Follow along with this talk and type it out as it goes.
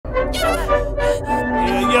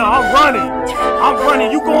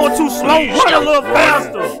running. You going too slow. Run a little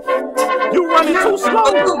faster. You running too slow.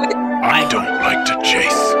 I don't like to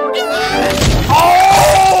chase.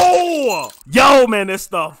 Oh! Yo, man, it's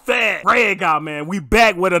the fat red guy, man. We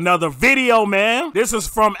back with another video, man. This is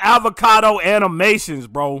from AvocadoAnimations,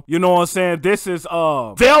 bro. You know what I'm saying? This is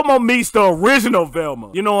Velma meets the original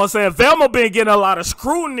Velma. You know what I'm saying? Velma been getting a lot of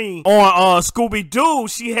scrutiny on Scooby-Doo.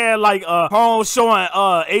 She had like a home show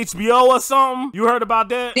on HBO or something. You heard about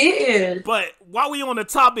that? Yeah. But while we on the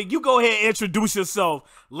topic, you go ahead and introduce yourself.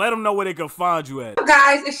 Let them know where they can find you at.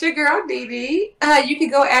 Guys, it's your girl Dee. You can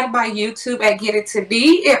go at my YouTube at Get It To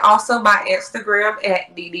D and also my Instagram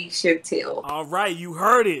at Dee Chantel. All right, you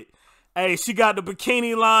heard it. Hey, she got the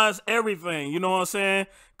bikini lines, everything. You know what I'm saying?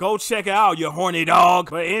 Go check it out, you horny dog.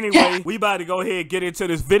 But anyway, we about to go ahead and get into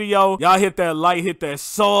this video. Y'all hit that like, hit that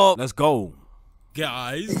sub. Let's go.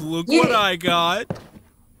 Guys, look what I got.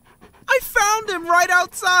 I found him right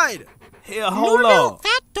outside. Here, hold up.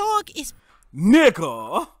 That dog is...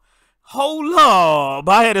 Nigga, hold up.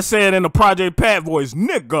 I had to say it in the Project Pat voice.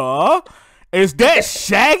 Nigga, is that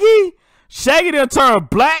Shaggy? Shaggy done turned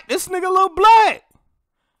black? This nigga look black.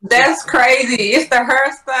 That's crazy. It's the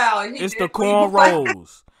hairstyle. It's the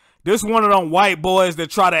cornrows. This one of them white boys that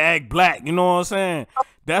try to act black. You know what I'm saying?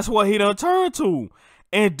 That's what he done turned to.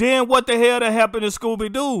 And then what the hell that happened to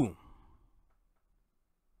Scooby-Doo?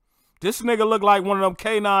 This nigga look like one of them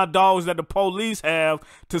canine dogs that the police have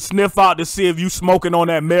to sniff out to see if you smoking on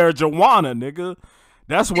that marijuana, nigga.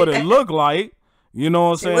 That's what it look like. You know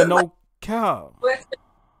what I'm saying? No cow.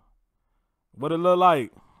 What it look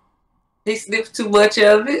like? He sniffed too much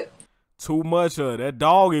of it. Too much of it. That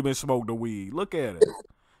dog even smoked the weed. Look at it.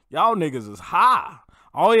 Y'all niggas is high.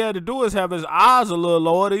 All he had to do is have his eyes a little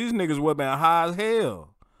lower. These niggas would have been high as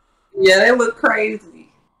hell. Yeah, they look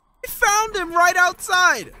crazy. I found him right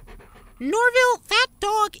outside. Norville, that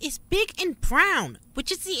dog is big and brown,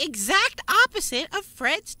 which is the exact opposite of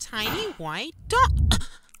Fred's tiny white dog.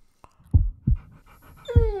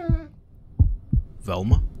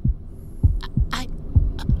 Velma?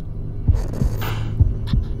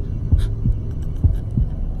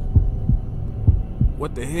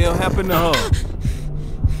 What the hell happened to her?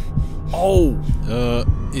 Oh.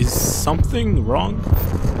 Is something wrong?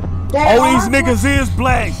 Oh, these niggas is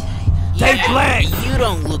black. They black. You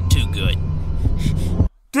don't look too good.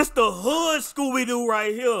 This the hood Scooby-Doo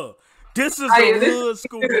right here. This is the hood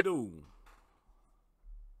Scooby-Doo.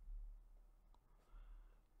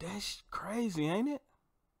 That's crazy, ain't it?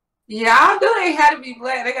 Yeah, I know they had to be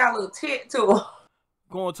black. They got a little tint to them.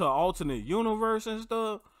 Going to an alternate universe and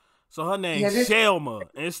stuff. So her name's Shelma.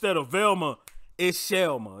 Instead of Velma, it's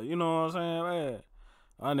Shelma. You know what I'm saying? Man,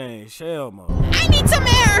 her name's Shelma. I need some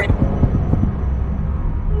air.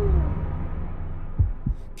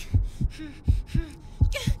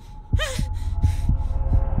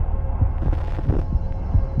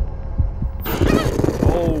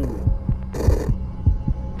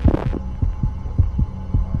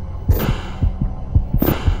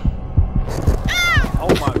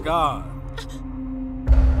 God.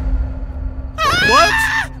 What?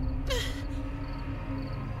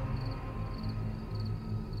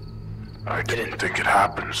 I didn't think it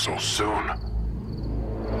happened so soon.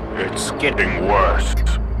 It's getting worse.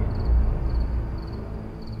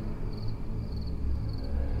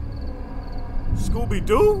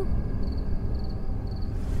 Scooby-Doo?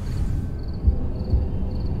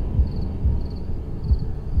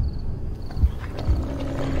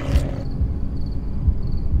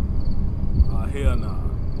 Hell no.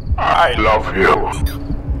 I love you.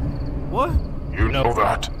 What? You know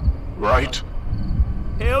that, right?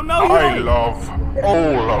 Hell no, you I don't. love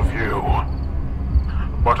all of you.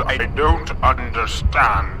 But I don't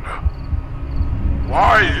understand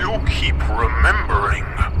why you keep remembering.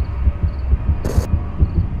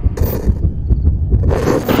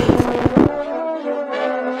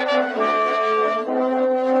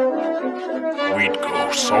 We'd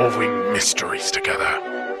go solving mysteries together.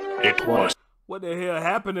 It was... What the hell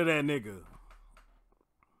happened to that nigga?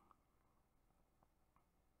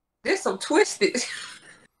 There's some twisted.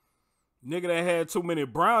 Nigga that had too many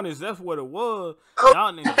brownies, that's what it was.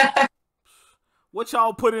 Y'all niggas. What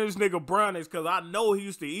y'all put in this nigga brownies? Cause I know he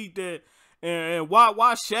used to eat that. And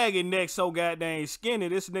why Shaggy neck so goddamn skinny?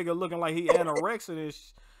 This nigga looking like he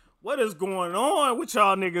anorexic. What is going on with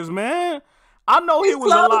y'all niggas, man? I know he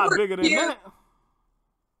was a lot bigger than that.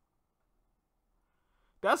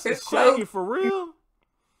 That's a Shaggy for real?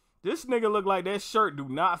 This nigga look like that shirt do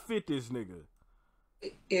not fit this nigga.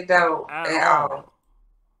 It don't at all.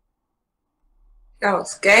 Yo,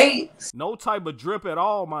 skates. No type of drip at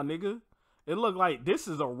all, my nigga. It look like this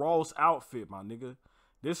is a Ross outfit, my nigga.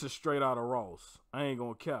 This is straight out of Ross. I ain't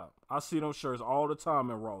gonna cap. I see them shirts all the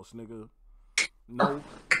time in Ross, nigga. No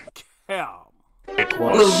cap. It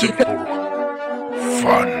was simple,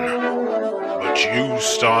 fun, but you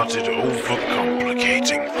started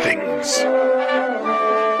overcomplicating things.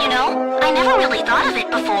 You know, I never really thought of it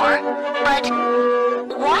before, but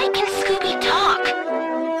why can Scooby talk?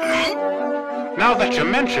 Now that you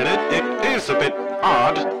mention it, it is a bit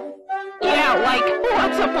odd. Yeah, like,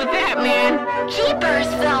 what's up with that, man? Jeepers,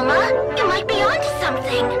 Velma, you might be onto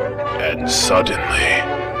something. And suddenly,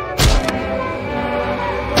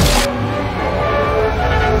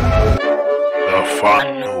 the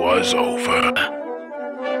fun was over.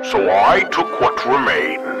 So I took what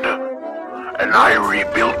remained, and I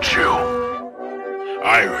rebuilt you.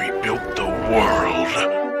 I rebuilt the world,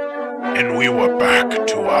 and we were back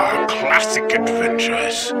to our classic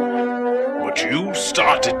adventures. But you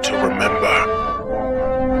started to remember,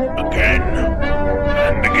 again,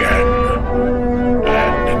 and again,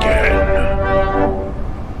 and again.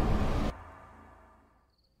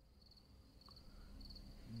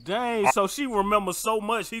 Dang, so she remembers so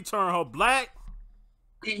much he turned her black?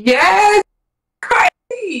 Yes,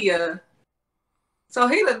 crazy. So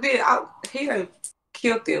he done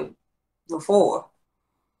killed him before.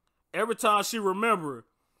 Every time she remember,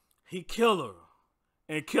 he kill her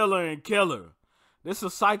and kill her and kill her. This is a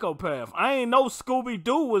psychopath. I ain't know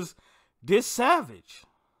Scooby-Doo was this savage.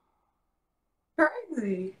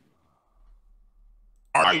 Crazy.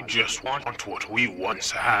 I just want what we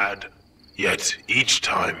once had. Yet each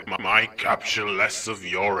time I capture less of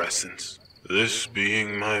your essence. This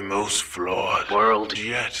being my most flawed world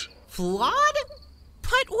yet. Flawed?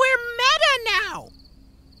 But we're meta now!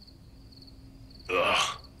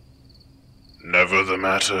 Ugh. Never the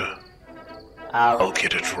matter. I'll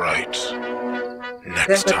get it right.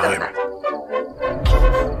 Next time.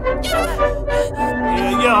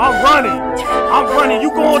 Yeah, I'm running. I'm running. You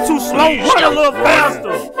going too slow. Run a little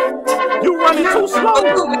faster. You running too slow.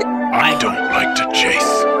 I don't like to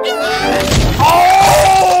chase.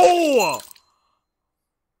 Oh!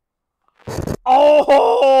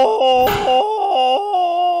 Oh!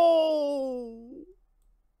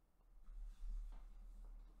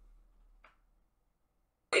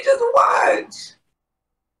 We just watch.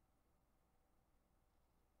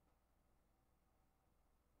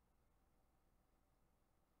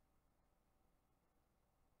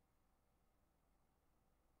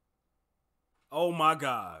 Oh my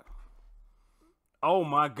God. Oh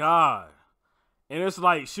my God. And it's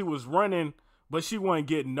like she was running, but she wasn't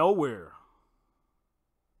getting nowhere.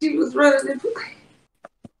 She was running.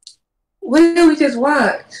 What did we just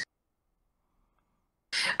watch?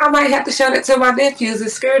 I might have to show that to my nephews and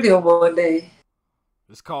scare them one day.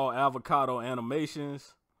 It's called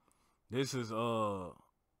AvocadoAnimations. This is Velma.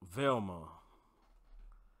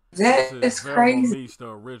 That This is Velma crazy. meets the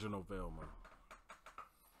original Velma.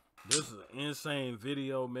 This is an insane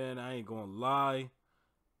video, man. I ain't gonna lie.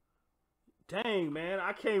 Dang, man.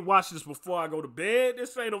 I can't watch this before I go to bed.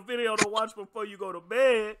 This ain't a video to watch before you go to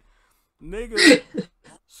bed. Nigga.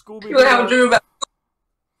 You would have a dream Scooby-Doo about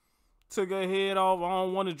took her head off. I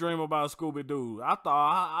don't want to dream about Scooby-Doo. I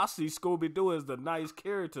thought I see Scooby-Doo as the nice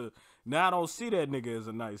character. Now I don't see that nigga as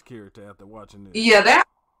a nice character after watching this. Yeah, that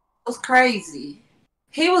was crazy.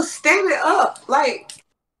 He was standing up, like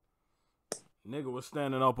Nigga was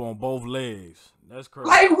standing up on both legs. That's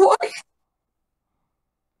crazy. what?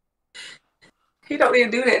 He don't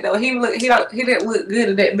even do that though. He didn't look good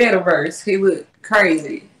in that metaverse. He looked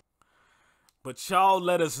crazy. But y'all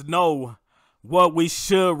let us know what we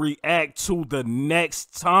should react to the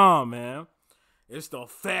next time, man. It's the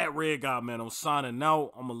Fat Red Guy, man. I'm signing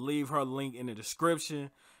out. I'm going to leave her link in the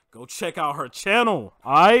description. Go check out her channel,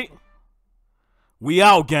 all right? We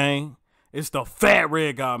out, gang. It's the Fat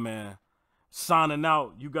Red Guy, man. Signing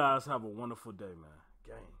out. You guys have a wonderful day, man.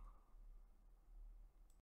 Gang.